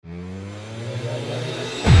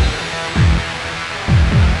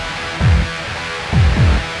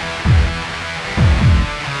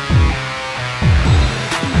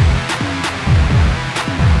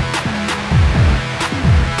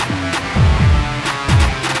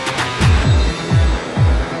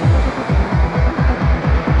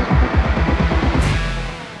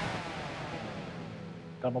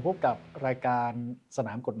มาพบกับรายการสน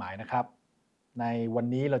ามกฎหมายนะครับในวัน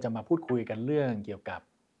นี้เราจะมาพูดคุยกันเรื่องเกี่ยวกับ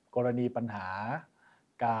กรณีปัญหา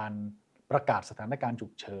การประกาศสถานการณ์ฉุ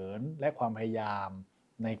กเฉินและความพยายาม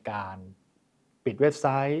ในการปิดเว็บไซ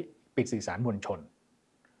ต์ปิดสื่อสารมวลชน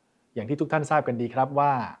อย่างที่ทุกท่านทราบกันดีครับว่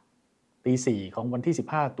าตีสี่ของวันที่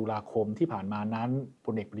15ตุลาคมที่ผ่านมานั้นพ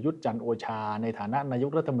ลเอกประยุทธ์จันทร์โอชาในฐานะนาย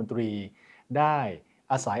กรัฐมนตรีได้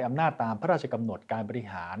อาศัยอำนาจตามพระราชกำหนดการบริ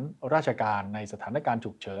หารราชการในสถานการณ์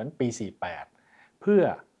ฉุกเฉินปี 48 เพื่อ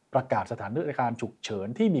ประกาศสถานการณ์ฉุกเฉิน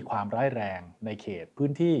ที่มีความร้ายแรงในเขตพื้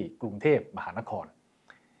นที่กรุงเทพมหานคร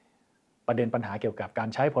ประเด็นปัญหาเกี่ยวกับการ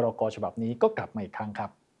ใช้พรก.ฉบับนี้ก็กลับมาอีกครั้งครั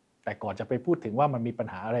บแต่ก่อนจะไปพูดถึงว่ามันมีปัญ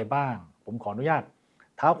หาอะไรบ้างผมขออนุญาต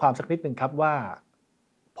เท้าความสักนิดนึงครับว่า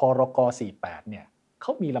พรก. 48 เนี่ยเข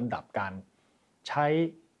ามีลำดับการใช้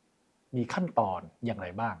มีขั้นตอนอย่างไร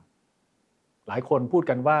บ้างหลายคนพูด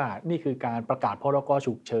กันว่านี่คือการประกาศพรก.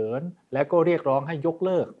ฉุกเฉินและก็เรียกร้องให้ยกเ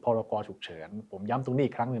ลิกพรก.ฉุกเฉินผมย้ำตรงนี้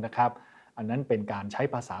อีกครั้งหนึ่งนะครับอันนั้นเป็นการใช้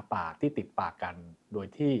ภาษาปากที่ติดปากกันโดย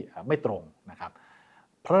ที่ไม่ตรงนะครับ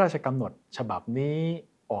พระราชกำหนดฉบับนี้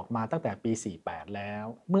ออกมาตั้งแต่ปี 48 แล้ว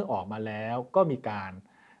เมื่อออกมาแล้วก็มีการ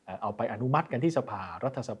เอาไปอนุมัติกันที่สภารั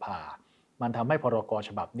ฐสภามันทำให้พรก.ฉ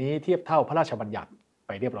บับนี้เทียบเท่าพระราชบัญญัติไ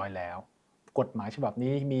ปเรียบร้อยแล้วกฎหมายฉบับ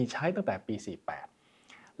นี้มีใช้ตั้งแต่ปี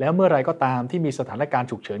 48 แล้วเมื่อไรก็ตามที่มีสถานการณ์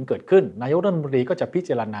ฉุกเฉินเกิดขึ้นนายกรัฐมนตรีก็จะพิจ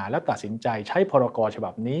ารณาและตัดสินใจใช้พรก.ฉ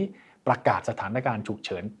บับนี้ประกาศสถานการณ์ฉุกเ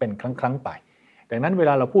ฉินเป็นครั้งไปดังนั้นเว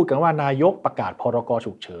ลาเราพูดกันว่านายกประกาศพรก.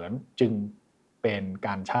ฉุกเฉินจึงเป็นก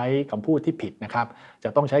ารใช้คำพูดที่ผิดนะครับจะ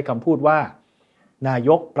ต้องใช้คำพูดว่านาย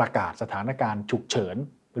กประกาศสถานการณ์ฉุกเฉิน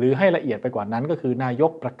หรือให้ละเอียดไปกว่านั้นก็คือนาย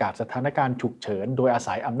กประกาศสถานการณ์ฉุกเฉินโดยอา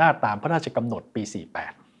ศัยอำนาจตามพระราชกำหนดปี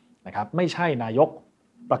 48 นะครับไม่ใช่นายก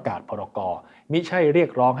ประกาศพรก.มิใช่เรีย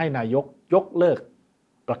กร้องให้นายกยกเลิก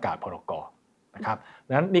ประกาศพรก.นะครับ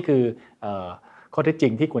ดังนั้นนี่คือข้อเท็จจริ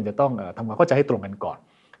งที่ควรจะต้องทำความเข้าใจให้ตรงกันก่อน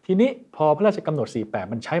ทีนี้พอพระราชกำหนด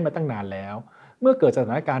 48 มันใช้มาตั้งนานแล้วเมื่อเกิดสถ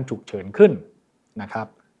านการณ์ฉุกเฉินขึ้นนะครับ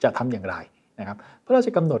จะทำอย่างไรนะครับพระราช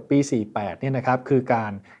กำหนดปี 48 เนี่ยนะครับคือกา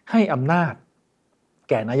รให้อำนาจ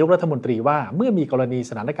แก่นายกรัฐมนตรีว่าเมื่อมีกรณี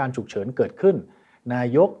สถานการณ์ฉุกเฉินเกิดขึ้นนา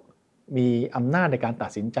ยกมีอำนาจในการตั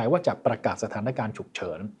ดสินใจว่าจะประกาศสถานการณ์ฉุกเ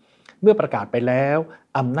ฉินเมื่อประกาศไปแล้ว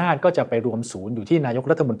อำนาจก็จะไปรวมศูนย์อยู่ที่นายก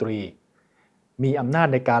รัฐมนตรีมีอำนาจ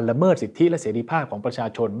ในการละเมิดสิทธิและเสรีภาพของประชา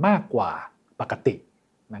ชนมากกว่าปกติ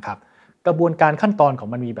นะครับกระบวนการขั้นตอนของ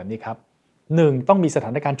มันมีแบบนี้ครับ 1. ต้องมีสถ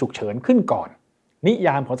านการณ์ฉุกเฉินขึ้นก่อนนิย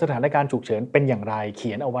ามของสถานการณ์ฉุกเฉินเป็นอย่างไรเ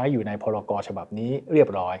ขียนเอาไว้อยู่ในพรก.ฉบับนี้เรียบ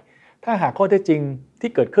ร้อยถ้าหากข้อเท็จจริงที่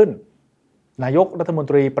เกิดขึ้นนายกรัฐมน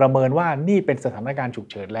ตรีประเมินว่านี่เป็นสถานการณ์ฉุก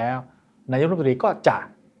เฉินแล้วนายกรัฐมนตรีก็จะ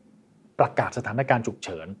ประกาศสถานการณ์ฉุกเ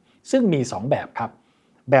ฉินซึ่งมี2แบบครับ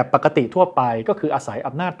แบบปกติทั่วไปก็คืออาศัย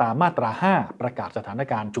อำนาจตามมาตรา 5 ประกาศสถาน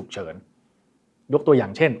การณ์ฉุกเฉินยกตัวอย่า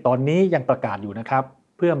งเช่นตอนนี้ยังประกาศอยู่นะครับ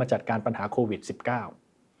เพื่อมาจัดการปัญหาโควิด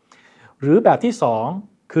 -19 หรือแบบที่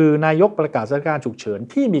2คือนายกประกาศสถานการณ์ฉุกเฉิน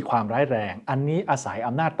ที่มีความร้ายแรงอันนี้อาศัย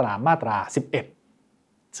อำนาจตามมาตรา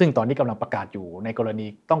 11ซึ่งตอนนี้กำลังประกาศอยู่ในกรณี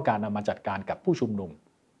ต้องการนำมาจัดการกับผู้ชุมนุม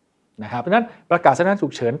นะครับเพราะฉะนั้นประกาศสถานการณ์ฉุ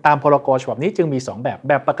กเฉินตามพรก.ฉบับนี้จึงมี2แบบ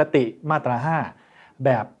แบบปกติมาตรา 5แบ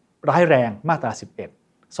บร้ายแรงมาตรา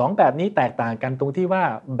 11 2แบบนี้แตกต่างกันตรงที่ว่า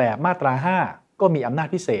แบบมาตรา 5ก็มีอำนาจ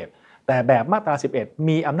พิเศษแต่แบบมาตรา 11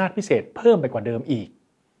มีอำนาจพิเศษเพิ่มไปกว่าเดิมอีก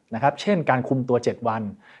นะครับเช่นการคุมตัว7วัน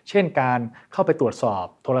เช่นการเข้าไปตรวจสอบ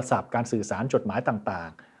โทรศัพท์การสื่อสารจดหมายต่าง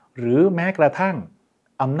ๆหรือแม้กระทั่ง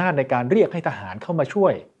อำนาจในการเรียกให้ทหารเข้ามาช่ว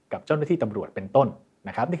ยกับเจ้าหน้าที่ตำรวจเป็นต้นน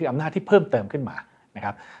ะครับนี่คืออำนาจที่เพิ่มเติมขึ้นมานะค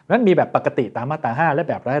รับนั้นมีแบบปกติตามมาตรา 5และ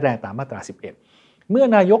แบบร้ายแรงตามมาตรา 11เมื่อ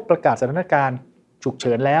นายกประกาศสถานการณ์ฉุกเ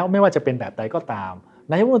ฉินแล้วไม่ว่าจะเป็นแบบใดก็ตาม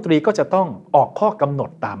นายกรัฐมนตรีก็จะต้องออกข้อกำหนด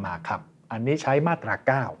ตามมาครับอันนี้ใช้มาตรา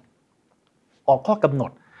 9ออกข้อกำหน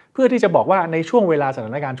ดเพื่อที่จะบอกว่าในช่วงเวลาสถ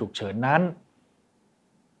านการณ์ฉุกเฉินนั้น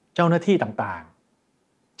เจ้าหน้าที่ต่าง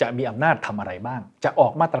ๆจะมีอำนาจทำอะไรบ้างจะออ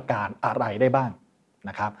กมาตรการอะไรได้บ้าง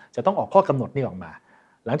นะครับจะต้องออกข้อกำหนดนี้ออกมา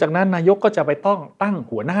หลังจากนั้นนายกก็จะไปต้องตั้ง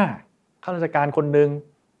หัวหน้าข้าราชการคนหนึ่ง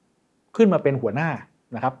ขึ้นมาเป็นหัวหน้า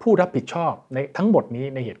นะครับผู้รับผิดชอบในทั้งหมดนี้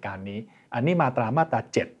ในเหตุการณ์นี้อันนี้มาตรา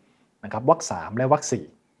7นะครับวรรค3และวรรค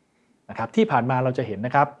4นะครับที่ผ่านมาเราจะเห็นน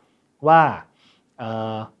ะครับว่า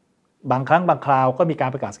บางครั้งบางคราวก็มีการ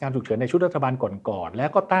ประกาศสถานการณ์ฉุกเฉินในชุดรัฐบาลก่อนๆแล้ว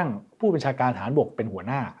ก็ตั้งผู้บัญชาการทหารบกเป็นหัว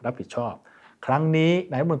หน้ารับผิดชอบครั้งนี้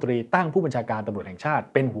นายกรัฐมนตรีตั้งผู้บัญชาการตำรวจแห่งชาติ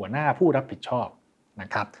เป็นหัวหน้าผู้รับผิดชอบนะ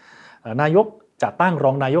ครับนายกจะตั้งร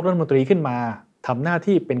องนายกรัฐมนตรีขึ้นมาทำหน้า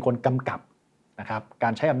ที่เป็นคนกำกับนะครับกา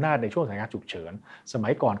รใช้อำนาจในช่วงสถานการณ์ฉุกเฉินสมั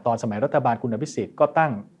ยก่อนตอนสมัยรัฐบาลคุณอภิสิทธิ์ก็ตั้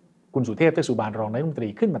งคุณสุเทพเทือกสุบรรณรองนายกรัฐมนตรี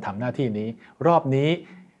ขึ้นมาทำหน้าที่นี้รอบนี้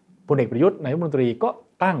พลเอกประยุทธ์นายกรัฐมนตรีก็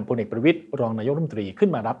ตั้งพลเอกประวิตรรองนายกรัฐมนตรีขึ้น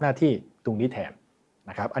มารับหน้าที่ตรงนี้แทน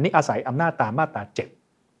นะครับอันนี้อาศัยอำนาจตามมาตรา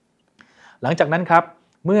 7หลังจากนั้นครับ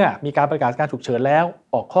เมื่อมีการประกาศการฉุกเฉินแล้ว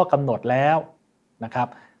ออกข้อกำหนดแล้วนะครับ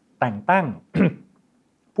แต่งตั้ง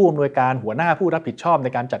ผู้อำนวยการหัวหน้าผู้รับผิดชอบใน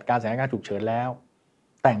การจัดการสถานการณ์ฉุกเฉินแล้ว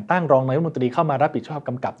แต่งตั้งรองนายกรัฐมนตรีเข้ามารับผิดชอบก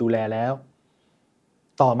ำกับดูแลแล้ว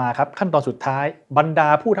ต่อมาครับขั้นตอนสุดท้ายบรรดา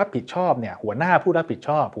ผู้รับผิดชอบเนี่ยหัวหน้าผู้รับผิดช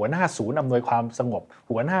อบหัวหน้าศูนย์อำนวยความสงบ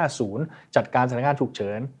หัวหน้าศูนย์จัดการสถานการณ์ฉุกเ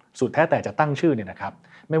ฉินสุดแท้แต่จะตั้งชื่อเนี่ยนะครับ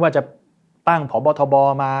ไม่ว่าจะตั้งผบทบ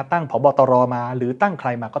มาตั้งผบตรมาหรือตั้งใคร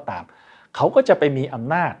มาก็ตามเขาก็จะไปมีอ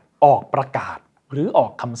ำนาจออกประกาศหรือออ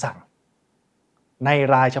กคำสั่งใน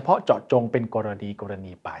รายเฉพาะเจาะจงเป็นกร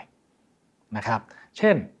ณีไปนะครับเ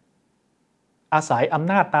ช่นอาศัยอ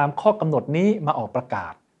ำนาจตามข้อกำหนดนี้มาออกประกา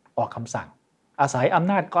ศออกคำสั่งอาศัยอ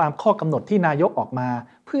ำนาจตามข้อกำหนดที่นายกออกมา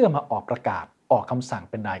เพื่อมาออกประกาศออกคำสั่ง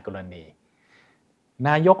เป็นรายกรณีน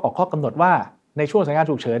ายกออกข้อกำหนดว่าในช่วงสถานการณ์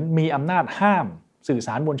ฉุกเฉินมีอำนาจห้ามสื่อส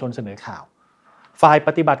ารมวลชนเสนอข่าวฝ่ายป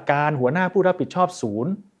ฏิบัติการหัวหน้าผู้รับผิดชอบศูน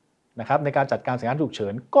ย์นะครับในการจัดการสถานการณ์ฉุกเฉิ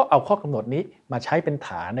นก็เอาข้อกำหนดนี้มาใช้เป็นฐ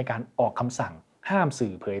านในการออกคำสั่งห้ามสื่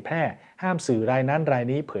อเผยแพร่ห้ามสื่อรายนั้นราย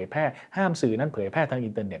นี้เผยแพร่ห้ามสื่อนั้นเผยแพร่ทาง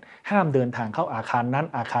อินเทอร์เน็ตห้ามเดินทางเข้าอาคารนั้น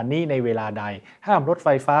อาคารนี้ในเวลาใดห้ามรถไฟ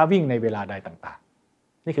ฟ้าวิ่งในเวลาใดต่าง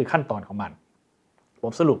ๆนี่คือขั้นตอนของมันผ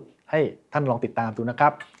มสรุปให้ท่านลองติดตามดูนะครั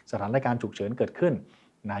บสถานการณ์ฉุกเฉินเกิดขึ้น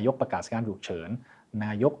นายกประกาศสถานการณ์ฉุกเฉินน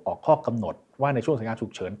ายกออกข้อกำหนดว่าในช่วงสถานการณ์ฉุ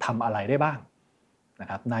กเฉินทำอะไรได้บ้างนะ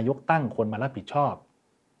ครับนายกตั้งคนมารับผิดชอบ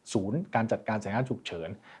ศูนย์การจัดการสถานการณ์ฉุกเฉิน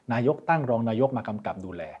นายกตั้งรองนายกมากำกับ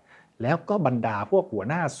ดูแลแล้วก็บรรดาพวกหัว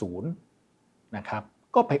หน้าศูนย์นะครับ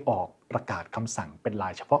ก็ไปออกประกาศคำสั่งเป็นรา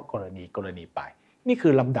ยเฉพาะกรณีไปนี่คื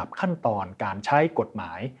อลำดับขั้นตอนการใช้กฎหม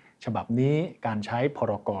ายฉบับนี้การใช้พ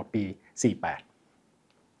รก.ปี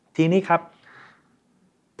 48ทีนี้ครับ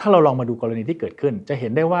ถ้าเราลองมาดูกรณีที่เกิดขึ้นจะเห็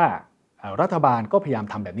นได้ว่ารัฐบาลก็พยายาม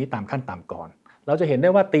ทำแบบนี้ตามขั้นตามก่อนเราจะเห็นได้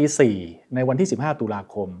ว่าตี 4ในวันที่15ตุลา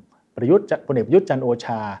คมพลเอกประยุทธ์จันทร์โอช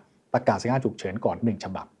าประกาศสถานการณ์ฉุกเฉินก่อน1ฉ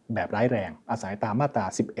บับแบบร้ายแรงอาศัยตามมาตรา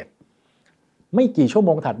 11ไม่กี่ชั่วโม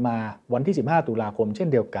งถัดมาวันที่15ตุลาคมเช่น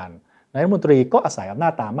เดียวกันนายกรัฐมนตรีก็อาศัยอำนา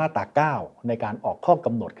จตามมาตรา 9ในการออกข้อก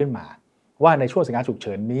ำหนดขึ้นมาว่าในช่วงสถานการณ์ฉุกเ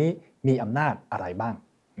ฉินนี้มีอำนาจอะไรบ้าง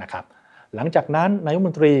นะครับหลังจากนั้นนายกรัฐ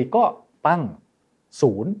มนตรีก็ตั้ง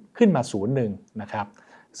ศูนย์ขึ้นมาศูนย์หนึ่งนะครับ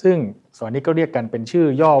ซึ่งส่วนนี้ก็เรียกกันเป็นชื่อ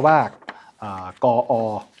ย่อว่ากอ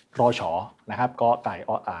รชนะครับกไก่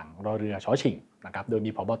ออ่างรอเรือชอชิงนะครับโดย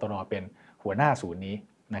มีผบตรเป็นหัวหน้าศูนย์นี้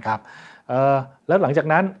นะครับแล้วหลังจาก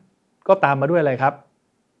นั้นก็ตามมาด้วยอะไรครับ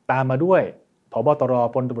ตามมาด้วยผบตร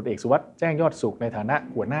พลตำรวจเอกสุวัสดิ์แจ้งยอดสุขในฐานะ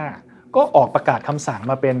หัวหน้าก็ออกประกาศคำสั่ง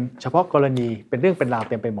มาเป็นเฉพาะกรณีเป็นเรื่องเป็นราว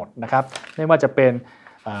เต็มไปหมดนะครับไม่ว่าจะเป็น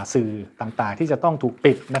สื่อต่างๆที่จะต้องถูก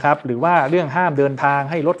ปิดนะครับหรือว่าเรื่องห้ามเดินทาง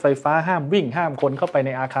ให้รถไฟฟ้าห้ามวิ่งห้ามคนเข้าไปใน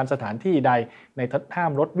อาคารสถานที่ใดในห้า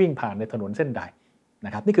มรถวิ่งผ่านในถนนเส้นใดน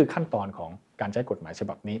ะครับนี่คือขั้นตอนของการใช้กฎหมายฉ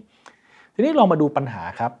บับนี้ทีนี้ลองมาดูปัญหา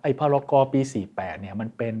ครับไอ้พรก.ปี 48เนี่ยมัน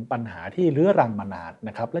เป็นปัญหาที่เรื้อรังมานานน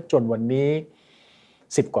ะครับและจนวันนี้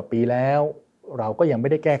10 กว่าปีแล้วเราก็ยังไม่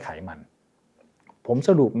ได้แก้ไขมันผมส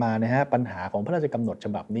รุปมานะฮะปัญหาของพระราชกำหนดฉ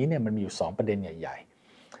บับนี้เนี่ยมันมีอยู่2ประเด็นใหญ่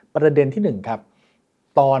ๆประเด็นที่1ครับ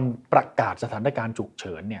ตอนประกาศสถานการณ์ฉุกเ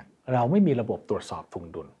ฉินเนี่ยเราไม่มีระบบตรวจสอบถ่วง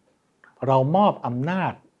ดุลเรามอบอำนา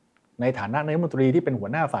จในฐานะนายกรัฐมนตรีที่เป็นหัว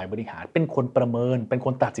หน้าฝ่ายบริหารเป็นคนประเมินเป็นค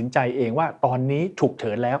นตัดสินใจเองว่าตอนนี้ฉุกเ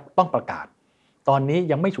ฉินแล้วต้องประกาศตอนนี้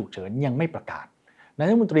ยังไม่ฉุกเฉินยังไม่ประกาศนายก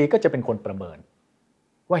รัฐมนตรีก็จะเป็นคนประเมิน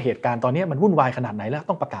ว่าเหตุการณ์ตอนนี้มันวุ่นวายขนาดไหนแล้ว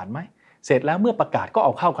ต้องประกาศไหมเสร็จแล้วเมื่อประกาศก็เอ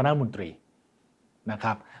าเข้าคณะรัฐมนตรีนะค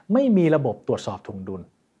รับไม่มีระบบตรวจสอบถ่วงดุล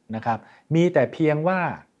นะครับมีแต่เพียงว่า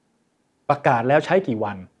ประกาศแล้วใช้กี่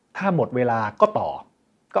วันถ้าหมดเวลาก็ต่อ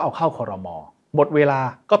ก็เอาเข้าครม.หมดเวลา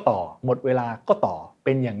ก็ต่อหมดเวลาก็ต่อเ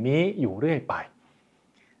ป็นอย่างนี้อยู่เรื่อยไป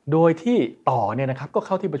โดยที่ต่อเนี่ยนะครับก็เ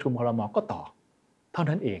ข้าที่ประชุมครม.ก็ต่อเท่า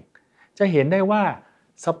นั้นเองจะเห็นได้ว่า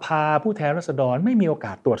สภาผู้แทนราษฎรไม่มีโอก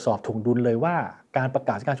าสตรวจสอบถ่วงดุลเลยว่าการประ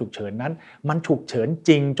กาศการฉุกเฉินนั้นมันฉุกเฉินจ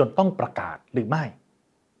ริงจนต้องประกาศหรือไม่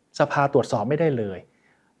สภาตรวจสอบไม่ได้เลย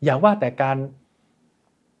อย่าว่าแต่การ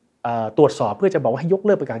ตรวจสอบเพื่อจะบอกว่าให้ยกเ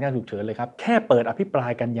ลิกประกาศการฉุกเฉินเลยครับแค่เปิดอภิปรา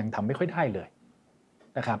ยกันยังทำไม่ค่อยได้เลย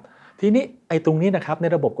นะครับทีนี้ไอ้ตรงนี้นะครับใน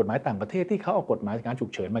ระบบกฎหมายต่างประเทศที่เขาเอากฎหมายการฉุก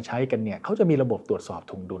เฉินมาใช้กันเนี่ยเขาจะมีระบบตรวจสอบ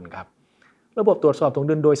ถ่วงดุลครับระบบตรวจสอบถ่วง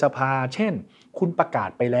ดุลโดยสภาเช่นคุณประกาศ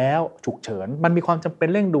ไปแล้วฉุกเฉินมันมีความจำเป็น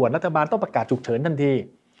เร่งด่วนรัฐบาลต้องประกาศฉุกเฉินทันที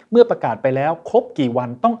เมื่อประกาศไปแล้วครบกี่วัน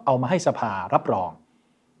ต้องเอามาให้สภารับรอง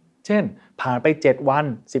เช่นผ่านไป7วัน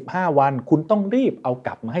15วันคุณต้องรีบเอาก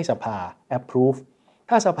ลับมาให้สภา approve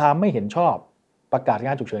ถ้าสภาไม่เห็นชอบประกาศก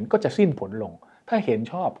ารฉุกเฉินก็จะสิ้นผลลงถ้าเห็น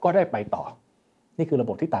ชอบก็ได้ไปต่อ นี่คือระ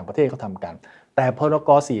บบที่ต่างประเทศเขาทำกันแต่พรก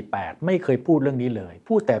48ไม่เคยพูดเรื่องนี้เลย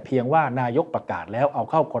พูดแต่เพียงว่านายกประกาศแล้วเอา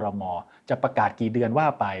เข้าครม.จะประกาศกี่เดือนว่า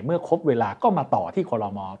ไปเมื่อครบเวลาก็มาต่อที่ค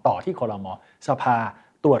รม.สภา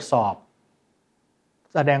ตรวจสอบ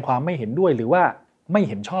แสดงความไม่เห็นด้วยหรือว่าไม่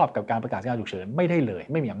เห็นชอบกับการประกาศสถานการณ์ฉุกเฉินไม่ได้เลย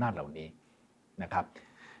ไม่มีอำนาจเหล่านี้นะครับ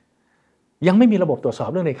ยังไม่มีระบบตรวจสอบ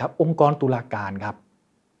เรื่องเลยครับองค์กรตุลาการครับ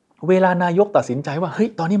เวลานายกตัดสินใจว่าเฮ้ย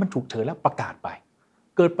ตอนนี้มันฉุกเฉินแล้วประกาศไป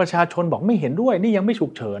เกิดประชาชนบอกไม่เห็นด้วยนี่ยังไม่ฉุ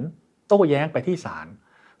กเฉินโต้แย้งไปที่ศาล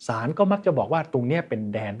ศาลก็มักจะบอกว่าตรงนี้เป็น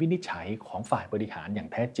แดนวินิจฉัยของฝ่ายบริหารอย่าง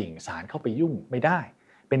แท้จริงศาลเข้าไปยุ่งไม่ได้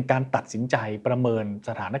เป็นการตัดสินใจประเมินส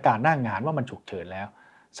ถานการณ์หน้างานว่ามันฉุกเฉินแล้ว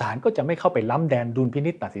ศาลก็จะไม่เข้าไปล้ำแดนดุลพิ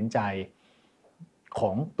นิจตัดสินใจข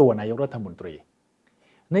องตัวนายกรัฐมนตรี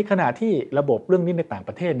ในขณะที่ระบบเรื่องนี้ในต่างป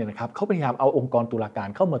ระเทศเนี่ยนะครับเขาพยายามเอาองค์กรตุลาการ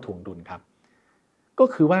เข้ามาถ่วงดุลครับก็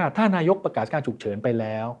คือว่าถ้านายกประกาศการฉุกเฉินไปแ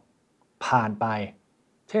ล้วผ่านไป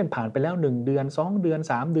เช่นผ่านไปแล้ว1เดือน2เดือน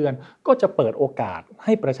3เดือนก็จะเปิดโอกาสใ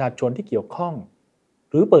ห้ประชาชนที่เกี่ยวข้อง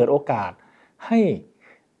หรือเปิดโอกาสให้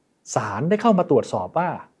ศาลได้เข้ามาตรวจสอบว่า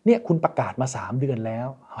เนี่ยคุณประกาศมา3เดือนแล้ว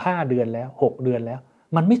5เดือนแล้ว6เดือนแล้ว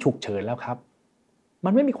มันไม่ฉุกเฉินแล้วครับมั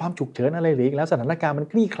นไม่มีความฉุกเฉินอะไรเลยอีกแล้วสถานการณ์มัน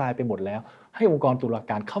คลี่คลายไปหมดแล้วให้องค์กรตุลา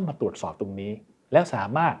การเข้ามาตรวจสอบตรงนี้แล้วสา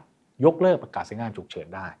มารถยกเลิกประกาศสถานการณ์ฉุกเฉิน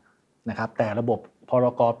ได้นะครับแต่ระบบพร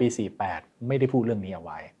กปี48ไม่ได้พูดเรื่องนี้เอาไ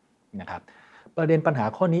ว้นะครับประเด็นปัญหา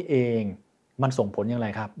ข้อนี้เองมันส่งผลอย่างไร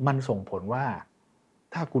ครับมันส่งผลว่า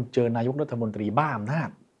ถ้าคุณเจอนายกรัฐมนตรีบ้าอำนาจ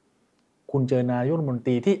คุณเจอนายกรัฐมนต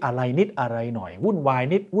รีที่อะไรนิดอะไรหน่อยวุ่นวาย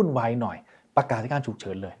นิดวุ่นวายหน่อยประกาศสถานการณ์ฉุกเ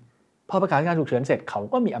ฉินเลยพอประกาศสถานการณ์ฉุกเฉินเสร็จเขา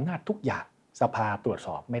ก็มีอำนาจทุกอย่างสภาตรวจส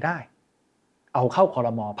อบไม่ได้เอาเข้าคร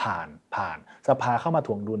ม.ผ่านสภาเข้ามา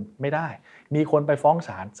ถ่วงดุลไม่ได้มีคนไปฟ้องศ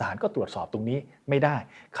าลก็ตรวจสอบตรงนี้ไม่ได้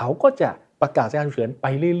เขาก็จะประกาศสถานการณ์ฉุกเฉินไป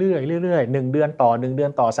เรื่อยๆ1เดือนต่อ1เดือ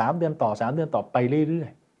นต่อ3เดือนต่อ3เดือนต่อไปเรื่อย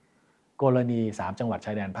ๆกรณี3จังหวัดช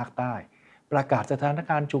ายแดนภาคใต้ประกาศสถาน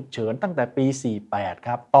การณ์ฉุกเฉินตั้งแต่ปี48ค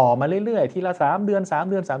รับต่อมาเรื่อยๆทีละ3เดือน3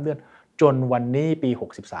เดือน3เดือนจนวันนี้ปี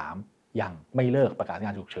63ยังไม่เลิกประกาศสถานก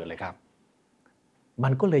ารณ์ฉุกเฉินเลยครับมั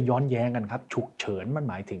นก็เลยย้อนแย้งกันครับฉุกเฉินมัน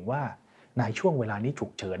หมายถึงว่าในช่วงเวลานี้ฉุ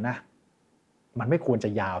กเฉินนะมันไม่ควรจะ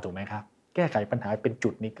ยาวถูกไหมครับแก้ไขปัญหาเป็นจุ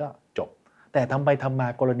ดนี้ก็จบแต่ทำไปทำมา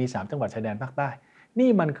กรณี3จังหวัดชายแดนภาคใต้นี่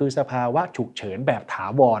มันคือสภาวะฉุกเฉินแบบถา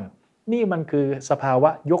วรนี่มันคือสภาวะ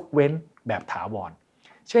ยกเว้นแบบถาวร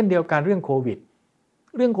เช่นเดียวกันเรื่องโควิ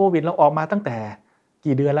ดเราออกมาตั้งแต่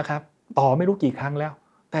กี่เดือนแล้วครับต่อไม่รู้กี่ครั้งแล้ว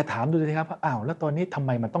แต่ถามดูสิครับว่าอ้าวแล้วตอนนี้ทำไ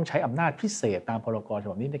มมันต้องใช้อำนาจพิเศษตามพรกฉ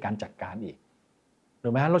บับนี้ในการจัดการอีกถู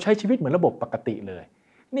กไหมเราใช้ชีวิตเหมือนระบบปกติเลย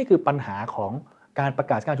นี่คือปัญหาของการประ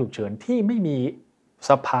กาศการฉุกเฉินที่ไม่มี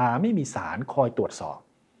สภาไม่มีศาลคอยตรวจสอบ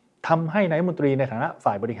ทำให้นายกรัฐมนตรีในฐานะ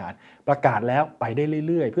ฝ่ายบริหารประกาศแล้วไปได้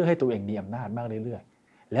เรื่อยๆเพื่อให้ตัวเองมีอำนาจมากเรื่อย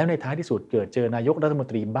ๆแล้วในท้ายที่สุดเกิดเจอนายกรัฐมน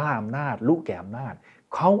ตรีบ้าอำนาจลุแก่อำนาจ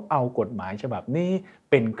เขาเอากฎหมายฉบับนี้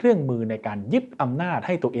เป็นเครื่องมือในการยึดอำนาจใ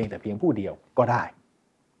ห้ตัวเองแต่เพียงผู้เดียวก็ได้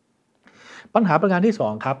ปัญหาประการที่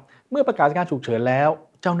2ครับเมื่อประกาศการฉุกเฉินแล้ว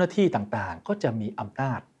เจ้าหน้าที่ต่างๆก็จะมีอำน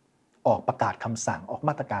าจออกประกาศคำสั่งออกม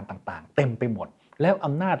าตรการต่างๆเต็มไปหมดแล้วอ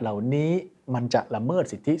ำนาจเหล่านี้มันจะละเมิด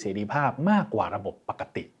สิทธิเสรีภาพมากกว่าระบบปก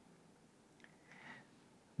ติ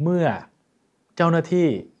เมื่อเจ้าหน้าที่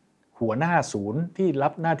หัวหน้าศูนย์ที่รั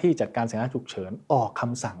บหน้าที่จัดการสถานการณ์ฉุกเฉินออกค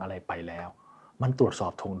ำสั่งอะไรไปแล้วมันตรวจสอ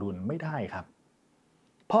บถ่วงดุลไม่ได้ครับ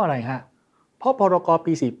เพราะอะไรฮะเพราะพรก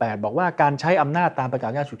ปี48บอกว่าการใช้อำนาจตามประกาศ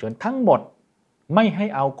สถานการณ์ฉุกเฉินทั้งหมดไม่ให้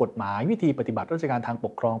เอากฎหมายวิธีปฏิบัติราชการทางป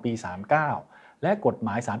กครองปี39และกฎหม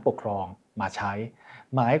ายศาลปกครองมาใช้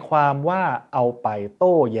หมายความว่าเอาไปโ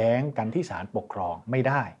ต้แย้งกันที่ศาลปกครองไม่ไ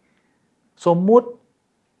ด้สมมุติ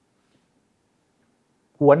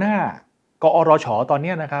หัวหน้ากอรช.ตอน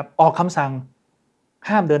นี้นะครับออกคำสั่ง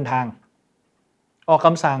ห้ามเดินทางออกค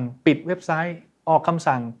ำสั่งปิดเว็บไซต์ออกคำ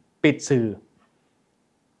สั่งปิดสื่อ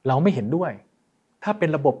เราไม่เห็นด้วยถ้าเป็น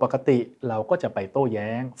ระบบปกติเราก็จะไปโต้แย้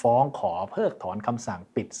งฟ้องขอเพิกถอนคำสั่ง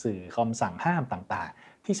ปิดสื่อคำสั่งห้ามต่าง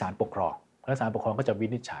ๆที่ศาลปกครองและศาลปกครองก็จะวิ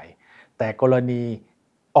นิจฉัยแต่กรณี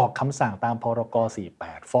ออกคำสั่งตามพรก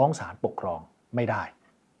48ฟ้องศาลปกครองไม่ได้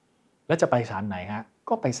แล้วจะไปศาลไหนฮะ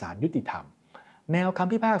ก็ไปศาลยุติธรรมแนวค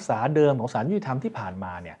ำพิพากษาเดิมของศาลยุติธรรมที่ผ่านม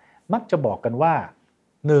าเนี่ยมักจะบอกกันว่า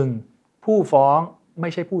 1. ผู้ฟ้องไม่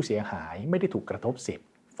ใช่ผู้เสียหายไม่ได้ถูกกระทบสิทธิ์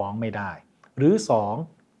ฟ้องไม่ได้หรือ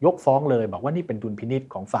 2. ยกฟ้องเลยบอกว่านี่เป็นดุลพินิจ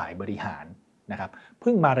ของฝ่ายบริหารนะครับเ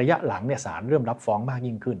พิ่งมาระยะหลังเนี่ยศาลเริ่มรับฟ้องมาก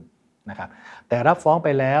ยิ่งขึ้นนะครับแต่รับฟ้องไป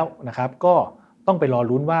แล้วนะครับก็ต้องไปรอ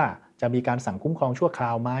ลุ้นว่าจะมีการสั่งคุ้มครองชั่วคร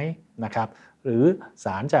าวไหมนะครับหรือศ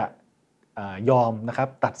าลจะยอมนะครับ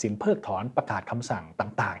ตัดสินเพิกถอนประกาศคำสั่ง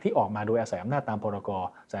ต่างๆที่ออกมาโดยอาศัยอำนาจตามพรก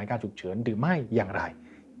สถานการณ์ฉุกเฉินหรือไม่อย่างไร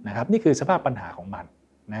นะครับนี่คือสภาพปัญหาของมัน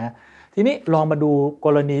นะทีนี้ลองมาดูก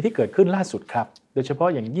รณีที่เกิดขึ้นล่าสุดครับโดยเฉพาะ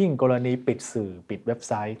อย่างยิ่งกรณีปิดสื่อปิดเว็บ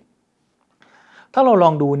ไซต์ถ้าเราล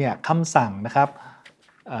องดูเนี่ยคำสั่งนะครับ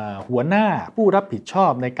หัวหน้าผู้รับผิดชอ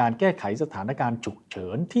บในการแก้ไขสถานการณ์ฉุกเฉิ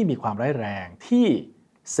นที่มีความร้ายแรงที่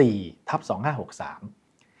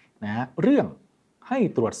4/2563นะเรื่องให้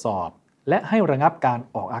ตรวจสอบและให้ระงับการ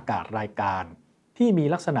ออกอากาศรายการที่มี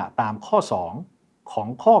ลักษณะตามข้อ2ของ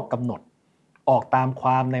ข้อกำหนดออกตามคว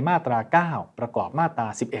ามในมาตรา9ประกอบมาตรา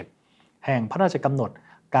11แห่งพระราชกำหนด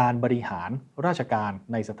การบริหารราชการ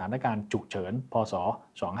ในสถานการณ์ฉุกเฉินพ.ศ.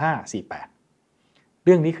 2548เ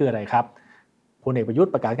รื่องนี้คืออะไรครับพลเอกประยุท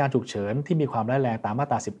ธ์ประกาศการฉุกเฉินที่มีความร้ายแรงตามมา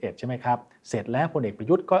ตรา11ใช่ไหมครับเสร็จแล้วพลเอกประ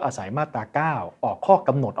ยุทธ์ก็อาศัยมาตรา9ออกข้อก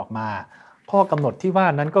ำหนดออกมาข้อกำหนดที่ว่า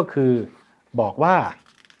นั้นก็คือบอกว่า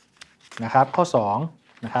นะครับข้อ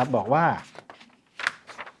2นะครับบอกว่า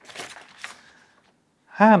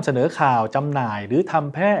ห้ามเสนอข่าวจำหน่ายหรือท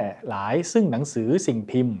ำแพร่หลายซึ่งหนังสือสิ่ง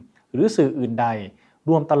พิมพ์หรือสื่ออื่นใด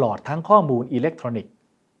รวมตลอดทั้งข้อมูลอิเล็กทรอนิกส์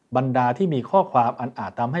บรรดาที่มีข้อความอันอา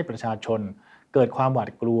จทำให้ประชาชนเกิดความหวาด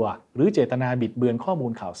กลัวหรือเจตนาบิดเบือนข้อมู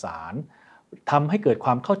ลข่าวสารทำให้เกิดคว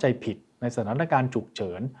ามเข้าใจผิดในสถานการณ์ฉุกเ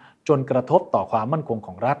ฉินจนกระทบต่อความมั่นคงข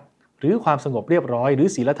องรัฐหรือความสงบเรียบร้อยหรือ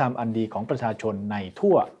ศีลธรรมอันดีของประชาชนใน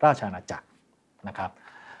ทั่วราชอาณาจักรนะครับ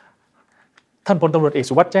ท่านพลตำรวจเอก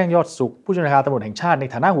สุวัสดิ์แจ้งยอดสุขผู้บัญชาการตำรวจแห่งชาติใน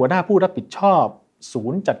ฐานะหัวหน้าผู้รับผิดชอบศู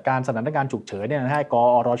นย์จัดการสถานการณ์ฉุกเฉินเนี่ยนะฮะก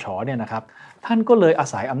อรชเนี่ยนะครับท่านก็เลยอา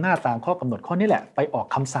ศัยอำนาจตามข้อกำหนดข้อนี้แหละไปออก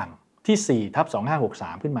คำสั่งที่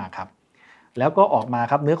4/2563ขึ้นมาครับแล้วก็ออกมา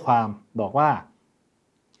ครับเนื้อความบอกว่า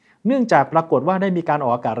เนื่องจากปรากฏว่าได้มีการอ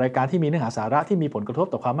อกอากาศรายการที่มีเนื้อหาสาระที่มีผลกระทบ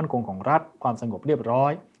ต่อความมั่นคงของรัฐความสงบเรียบร้อ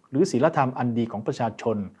ยหรือศีลธรรมอันดีของประชาช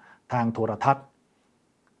นทางโทรทัศน์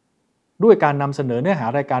ด้วยการนำเสนอเนื้อหา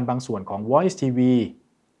รายการบางส่วนของ Voice TV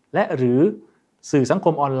และหรือสื่อสังค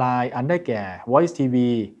มออนไลน์อันได้แก่ Voice TV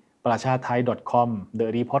ประชาไทย .com The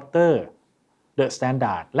Reporter The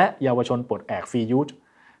Standard และเยาวชนปลดแอกฟรียูธ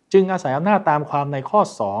จึงอาศัยอำนาจตามความในข้อ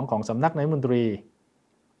2ของสำนักนายกรัฐมนตรี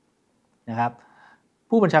นะครับ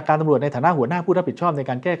ผู้บัญชาการตำรวจในฐานะหัวหน้าผู้รับผิดชอบใน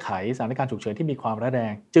การแก้ไขสถานการณ์ฉุกเฉินที่มีความร้ายแร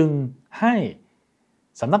งจึงให้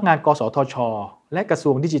สำนักงานกสทช.และกระทร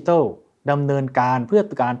วงดิจิทัลดำเนินการเพื่อ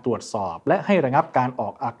การตรวจสอบและให้ระงับการออ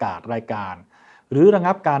กอากาศรายการหรือระ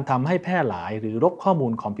งับการทำให้แพร่หลายหรือรบข้อมู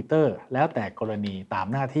ลคอมพิวเตอร์แล้วแต่กรณีตาม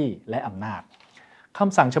หน้าที่และอำนาจค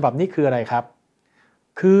ำสั่งฉบับนี้คืออะไรครับ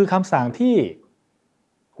คือคำสั่งที่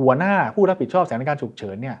หัวหน้าผู้รับผิดชอบสถานการณ์ฉุกเฉิ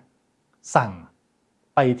นเนี่ยสั่ง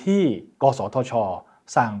ไปที่กสทช.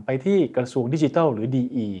สั่งไปที่กระทรวงดิจิทัลหรือ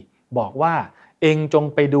DE บอกว่าเองจง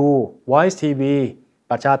ไปดู Voice TV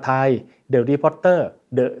ประชาไทย The Reporter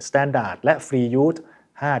The Standard และ Free Youth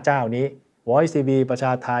 5 เจ้านี้ Voice TV ประช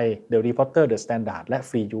าไทย The Reporter The Standard และ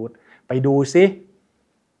Free Youth ไปดูซิ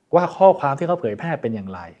ว่าข้อความที่เขาเผยแพร่เป็นอย่าง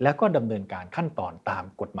ไรแล้วก็ดำเนินการขั้นตอนตาม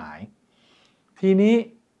กฎหมายทีนี้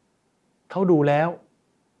เขาดูแล้ว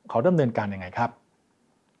เขาดำเนินการยังไงครับ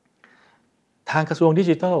ทางกระทรวงดิ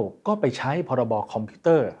จิทัลก็ไปใช้พรบคอมพิวเต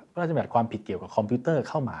อร์พระราชบัญญัติความผิดเกี่ยวกับคอมพิวเตอร์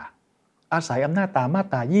เข้ามาอาศัยอำนาจตามมา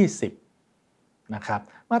ตรา20นะครับ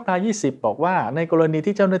มาตรา20บอกว่าในกรณี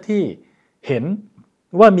ที่เจ้าหน้าที่เห็น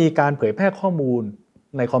ว่ามีการเผยแพร่ข้อมูล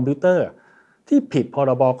ในคอมพิวเตอร์ที่ผิดพ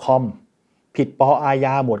รบคอมผิดป.อาญ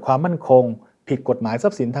าหมวดความมั่นคงผิดกฎหมายทรั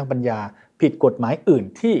พย์สินทางปัญญาผิดกฎหมายอื่น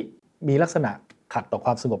ที่มีลักษณะขัดต่อคว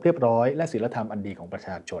ามสงบเรียบร้อยและศีลธรรมอันดีของประช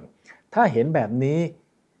าชนถ้าเห็นแบบนี้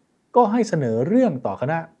ก็ให้เสนอเรื่อง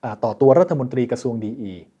ต่อตัวรัฐมนตรีกระทรวงดี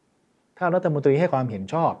ถ้ารัฐมนตรีให้ความเห็น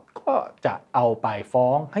ชอบก็จะเอาไปฟ้อ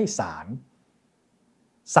งให้ศาล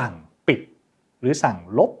สั่งปิดหรือสั่ง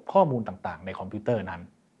ลบข้อมูลต่างๆในคอมพิวเตอร์นั้น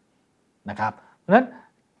นะครับเพราะฉะนั้น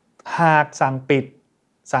หากสั่งปิด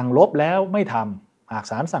สั่งลบแล้วไม่ทำหาก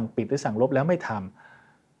ศาลสั่งปิดหรือสั่งลบแล้วไม่ท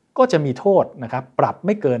ำก็จะมีโทษนะครับปรับไ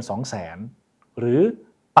ม่เกิน 200,000 หรือ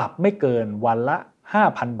ปรับไม่เกินวันละ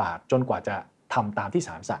 5,000 บาทจนกว่าจะทำตามที่ศ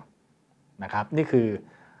าลสั่งนะครับนี่คือ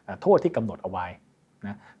โทษที่กำหนดเอาไว้น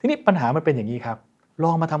ะทีนี้ปัญหามันเป็นอย่างนี้ครับล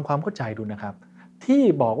องมาทำความเข้าใจดูนะครับที่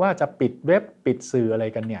บอกว่าจะปิดเว็บปิดสื่ออะไร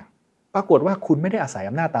กันเนี่ยปรากฏว่าคุณไม่ได้อาศัย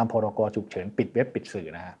อำนาจตามพรก.ฉุกเฉินปิดเว็บปิดสื่อ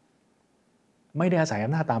นะฮะไม่ได้อาศัยอ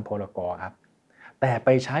ำนาจตามพรก.ครับแต่ไป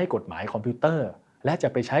ใช้กฎหมายคอมพิวเตอร์และจะ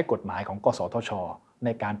ไปใช้กฎหมายของกสทช.ใน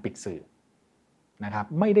การปิดสื่อนะครับ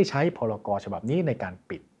ไม่ได้ใช้พรก.ฉบับนี้ในการ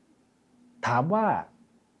ปิดถามว่า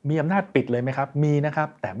มีอำนาจปิดเลยไหมครับมีนะครับ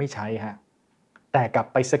แต่ไม่ใช้ฮะแต่กลับ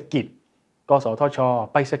ไปสะกิดกสทช.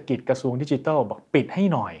ไปสะกิดกระทรวงดิจิทัลบอกปิดให้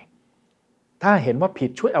หน่อยถ้าเห็นว่าผิด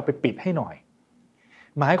ช่วยเอาไปปิดให้หน่อย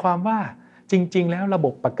หมายความว่าจริงๆแล้วระบ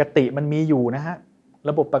บปกติมันมีอยู่นะฮะ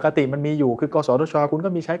ระบบปกติมันมีอยู่คือกสทช.คุณก็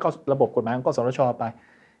มีใช้ระบบกฎหมายของกสทช.ไป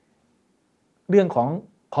เรื่องของ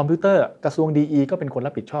คอมพิวเตอร์กระทรวงดีก็เป็นคน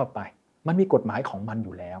รับผิดชอบไป มันมีกฎหมายของมันอ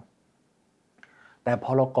ยู่แล้วแต่พ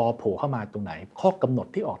รก.โผล่เข้ามาตรงไหนข้อกำหนด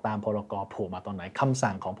ที่ออกตามพรก.โผล่มาตอนไหนคำ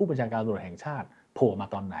สั่งของผู้บัญชาการตำรวจแห่งชาติโผล่มา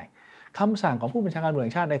ตอนไหนคำสั่งของผู้บัญชาการตำรวจแ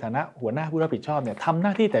ห่งชาติในฐานะหัวหน้าผู้รับผิดชอบเนี่ยทำหน้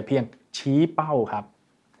าที่แต่เพียงชี้เป้าครับ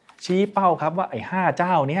ชี้เป้าครับว่าไอ้5เจ้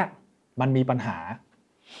าเนี้ยมันมีปัญหา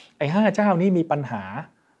ไอ้5เจ้านี้มีปัญหา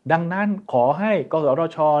ดังนั้นขอให้กสท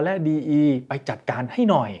ช.และดีไปจัดการให้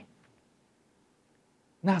หน่อย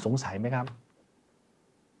น่าสงสัยไหมครับ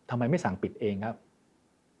ทำไมไม่สั่งปิดเองครับ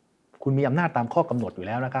คุณมีอำนาจตามข้อกำหนดอยู่แ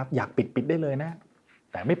ล้วนะครับอยากปิดได้เลยนะ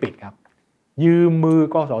แต่ไม่ปิดครับยืมมือ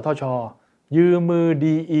กสทช.ยืมมือ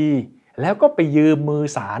ดีแล้วก็ไปยืมมือ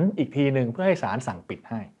ศาลอีกทีหนึ่งเพื่อให้ศาลสั่งปิด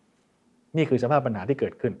ให้นี่คือสภาพปัญหาที่เกิ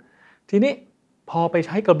ดขึ้นทีนี้พอไปใ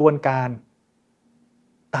ช้กระบวนการ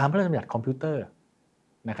ตามพระราชบัญญัติคอมพิวเตอร์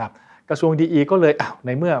นะครับกระทรวงดีก็เลยใน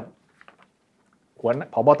เมื่อ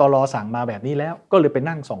ผบตรสั่งมาแบบนี้แล้วก็เลยไป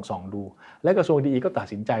นั่งส่องดูและกระทรวงดีก็ตัด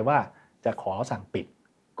สินใจว่าจะขอสั่งปิด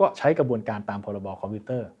ก็ใช้กระบวนการตามพรบคอมพิวเ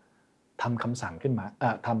ตอร์ทำคำสั่งขึ้นมา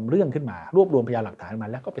ทำเรื่องขึ้นมารวบรวมพยานหลักฐานมา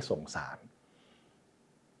แล้วก็ไปส่งศาล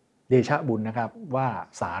เดชะบุญนะครับว่า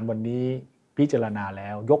ศาลวันนี้พิจารณาแล้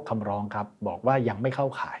วยกคำร้องครับบอกว่ายังไม่เข้า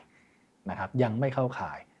ข่ายนะครับยังไม่เข้าข่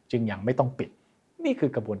ายจึงยังไม่ต้องปิดนี่คือ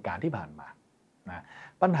กระบวนการที่ผ่านมานะ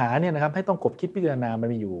ปัญหาเนี่ยนะครับให้ต้องคบคิดพิจารณามัน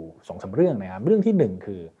มีอยู่ 2-3 เรื่องนะครับเรื่องที่1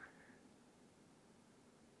คือ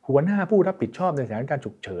หัวหน้าผู้รับผิดชอบในสถานการณ์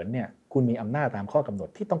ฉุกเฉินเนี่ยคุณมีอำนาจตามข้อกำหนด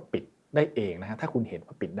ที่ต้องปิดได้เองนะฮะถ้าคุณเห็น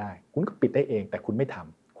ว่าปิดได้คุณก็ปิดได้เองแต่คุณไม่ท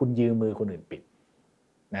ำคุณยืมมือคนอื่นปิด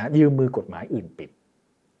นะยืมมือกฎหมายอื่นปิด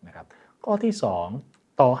นะครับข้อที่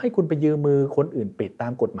2ต่อให้คุณไปยืมมือคนอื่นปิดตา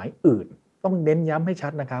มกฎหมายอื่นต้องเน้นย้ำให้ชั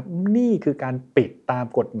ดนะครับนี่คือการปิดตาม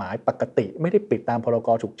กฎหมายปกติไม่ได้ปิดตามพรก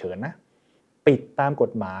ฉุกเฉินนะปิดตามก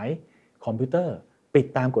ฎหมายคอมพิวเตอร์ปิด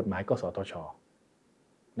ตามกฎหมายกสทช.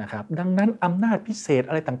นะครับดังนั้นอำนาจพิเศษ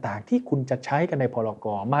อะไรต่างๆที่คุณจะใช้กันในพรก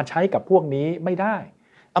มาใช้กับพวกนี้ไม่ได้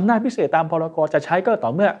อำนาจพิเศษตามพรกจะใช้ก็ต่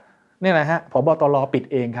อเมื่อเนี่ยนะฮะผบตรปิด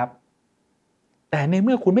เองครับแต่ในเ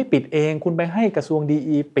มื่อคุณไม่ปิดเองคุณไปให้กระทรวงดี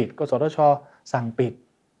ปิดกสทช.สั่งปิด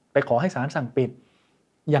ไปขอให้ศาลสั่งปิด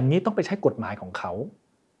อย่างนี้ต้องไปใช้กฎหมายของเขา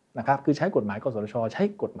นะครับคือใช้กฎหมายกสทช.ใช้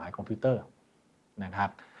กฎหมายคอมพิวเตอร์นะครับ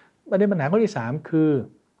ประเด็นปัญหาข้อที่3คือ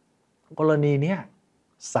กรณีนี้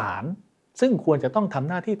ศาลซึ่งควรจะต้องทำ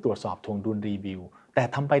หน้าที่ตรวจสอบทวงดุลรีวิวแต่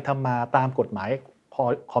ทำไปทำมาตามกฎหมาย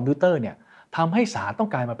คอมพิวเตอร์เนี่ยทำให้ศาลต้อง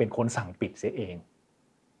กลายมาเป็นคนสั่งปิดเสียเอง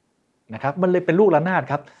นะครับมันเลยเป็นลูกระนาด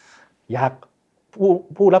ครับอยาก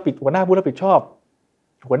ผู้รับผิดหัวหน้าผู้รับผิดชอบ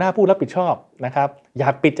นะครับอยา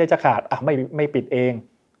กปิดใจจะขาดไม่ปิดเอง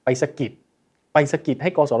ไปสะกิดให้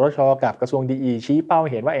กสทช.กับกระทรวงดีชี้เป้า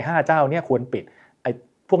เห็นว่าไอ้5เจ้าเนี่ยควรปิดไอ้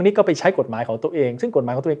พวกนี้ก็ไปใช้กฎหมายของตัวเองซึ่งกฎหม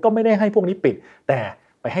ายของตัวเองก็ไม่ได้ให้พวกนี้ปิดแต่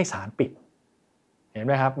ไปให้ศาลปิดเห็นไ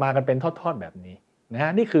หมครับมากันเป็นทอดๆแบบนี้นะฮ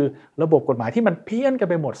ะนี่คือระบบกฎหมายที่มันเพี้ยนกัน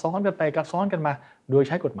ไปหมดซ้อนกันไปกับซ้อนกันมาโดยใ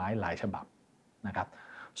ช้กฎหมายหลายฉบับนะครับ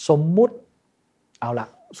สมมุ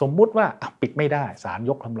ติว่าปิดไม่ได้ศาล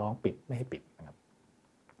ยกคำร้องปิดไม่ให้ปิดนะครับ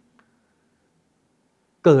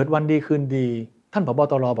เกิดวันดีคืนดีท่านผบ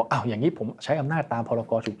ตรบอกอย่างนี้ผมใช้อำนาจตามพร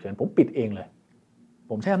กฉุกเฉินผมปิดเองเลย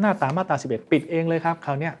ผมใช้อำนาจตามมาตรา11ปิดเองเลยครับคร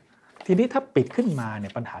าวนี้ทีนี้ถ้าปิดขึ้นมาเนี่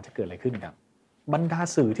ยปัญหาจะเกิดอะไรขึ้นครับบรรดา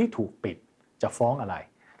สื่อที่ถูกปิดจะฟ้องอะไร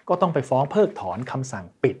ก็ต้องไปฟ้องเพิกถอนคำสั่ง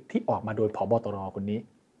ปิดที่ออกมาโดยผบตรคนนี้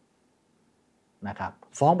นะครับ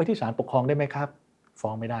ฟ้องไปที่ศาลปกครองได้ไหมครับฟ้อ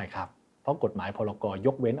งไม่ได้ครับเพราะกฎหมายพรกย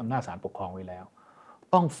กเว้นอำนาจศาลปกครองไว้แล้ว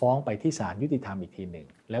ต้องฟ้องไปที่ศาลยุติธรรมอีกทีหนึ่ง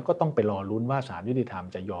แล้วก็ต้องไปรอลุ้นว่าศาลยุติธรรม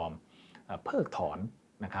จะยอมเพิกถอน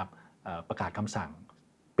นะครับประกาศคำสั่ง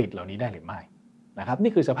ปิดเหล่านี้ได้หรือไม่นะครับ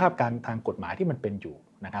นี่คือสภาพการทางกฎหมายที่มันเป็นอยู่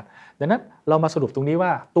นะครับดังนั้นเรามาสรุปตรงนี้ว่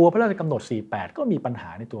าตัวพระราชกำหนด 48 ก็มีปัญหา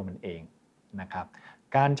ในตัวมันเองนะครับ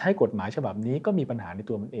การใช้กฎหมายฉบับนี้ก็มีปัญหาใน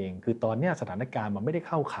ตัวมันเองคือตอนนี้สถานการณ์มันไม่ได้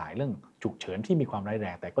เข้าข่ายเรื่องฉุกเฉินที่มีความร้ายแร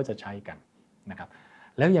งแต่ก็จะใช้กันนะครับ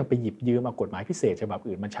แล้วยังไปหยิบยืมเอากฎหมายพิเศษฉบับ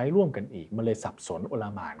อื่นมาใช้ร่วมกันอีกมันเลยสับสนโอล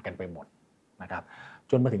หม่านกันไปหมดนะครับ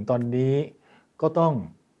จนมาถึงตอนนี้ก็ต้อง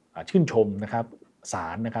ชื่นชมนะครับศา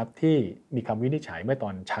ลนะครับที่มีคำวินิจฉัยเมื่อตอ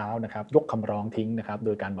นเช้านะครับยกคำร้องทิ้งนะครับโด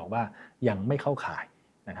ยการบอกว่ายังไม่เข้าข่าย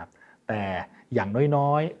นะครับแต่อย่างน้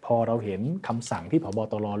อยๆพอเราเห็นคำสั่งที่ผบ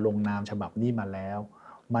ตรลงนามฉบับนี้มาแล้ว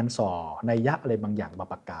มันส่อนัยยะอะไรบางอย่างมา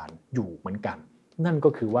ประการอยู่เหมือนกันนั่นก็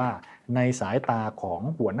คือว่าในสายตาของ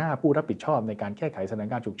หัวหน้าผู้รับผิดชอบในการแก้ไขสถาน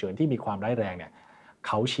การณ์ฉุกเฉินที่มีความร้ายแรงเนี่ยเ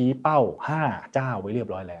ขาชี้เป้า5เจ้าไว้เรียบ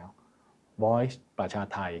ร้อยแล้ว Voice ประชา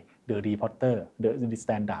ไทย The Reporter The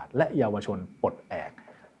Standard และเยาวชนปลดแอก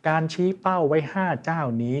การชี้เป้าไว้5เจ้า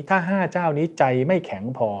นี้ถ้า5เจ้านี้ใจไม่แข็ง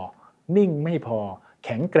พอนิ่งไม่พอแ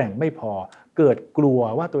ข็งแกร่งไม่พอเกิดกลัว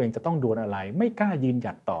ว่าตัวเองจะต้องโดนอะไรไม่กล้ายืนห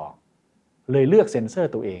ยัดต่อเลยเลือกเซ็นเซอ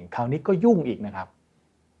ร์ตัวเองคราวนี้ก็ยุ่งอีกนะครับ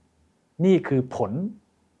นี่คือผล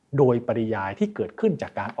โดยปริยายที่เกิดขึ้นจา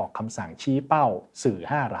กการออกคำสั่งชี้เป้าสื่อ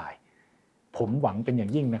5รายผมหวังเป็นอย่า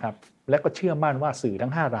งยิ่งนะครับและก็เชื่อมั่นว่าสื่อทั้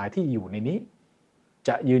ง5รายที่อยู่ในนี้จ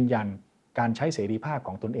ะยืนยันการใช้เสรีภาพข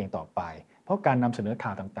องตนเองต่อไปเพราะการนำเสนอข่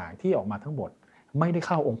าวต่างๆที่ออกมาทั้งหมดไม่ได้เ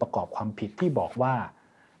ข้าองค์ประกอบความผิดที่บอกว่า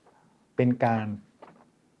เป็นการ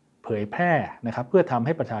เผยแพร่นะครับเพื่อทำใ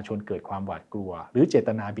ห้ประชาชนเกิดความหวาดกลัวหรือเจต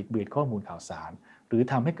นาบิดเบือนข้อมูลข่าวสารหรือ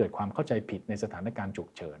ทำให้เกิดความเข้าใจผิดในสถานการณ์ฉุก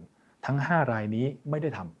เฉินทั้ง5รายนี้ไม่ได้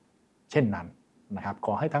ทำเช่นนั้นนะครับข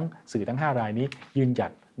อให้ทั้งสื่อทั้ง5รายนี้ยืนหยั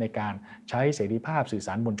ดในการใช้เสรีภาพสื่อส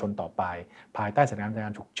ารมวลชนต่อไปภายใต้สถานกา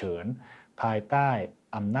รณ์ฉุกเฉินภายใต้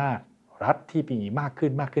อำนาจรัฐที่มีมากขึ้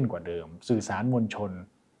นกว่าเดิมสื่อสารมวลชน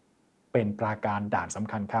เป็นปราการด่านส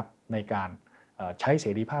ำคัญครับในการใช้เส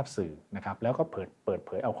รีภาพสื่อนะครับแล้วก็เปิดเผ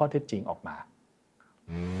ยเอาข้อเท็จจริงออกมา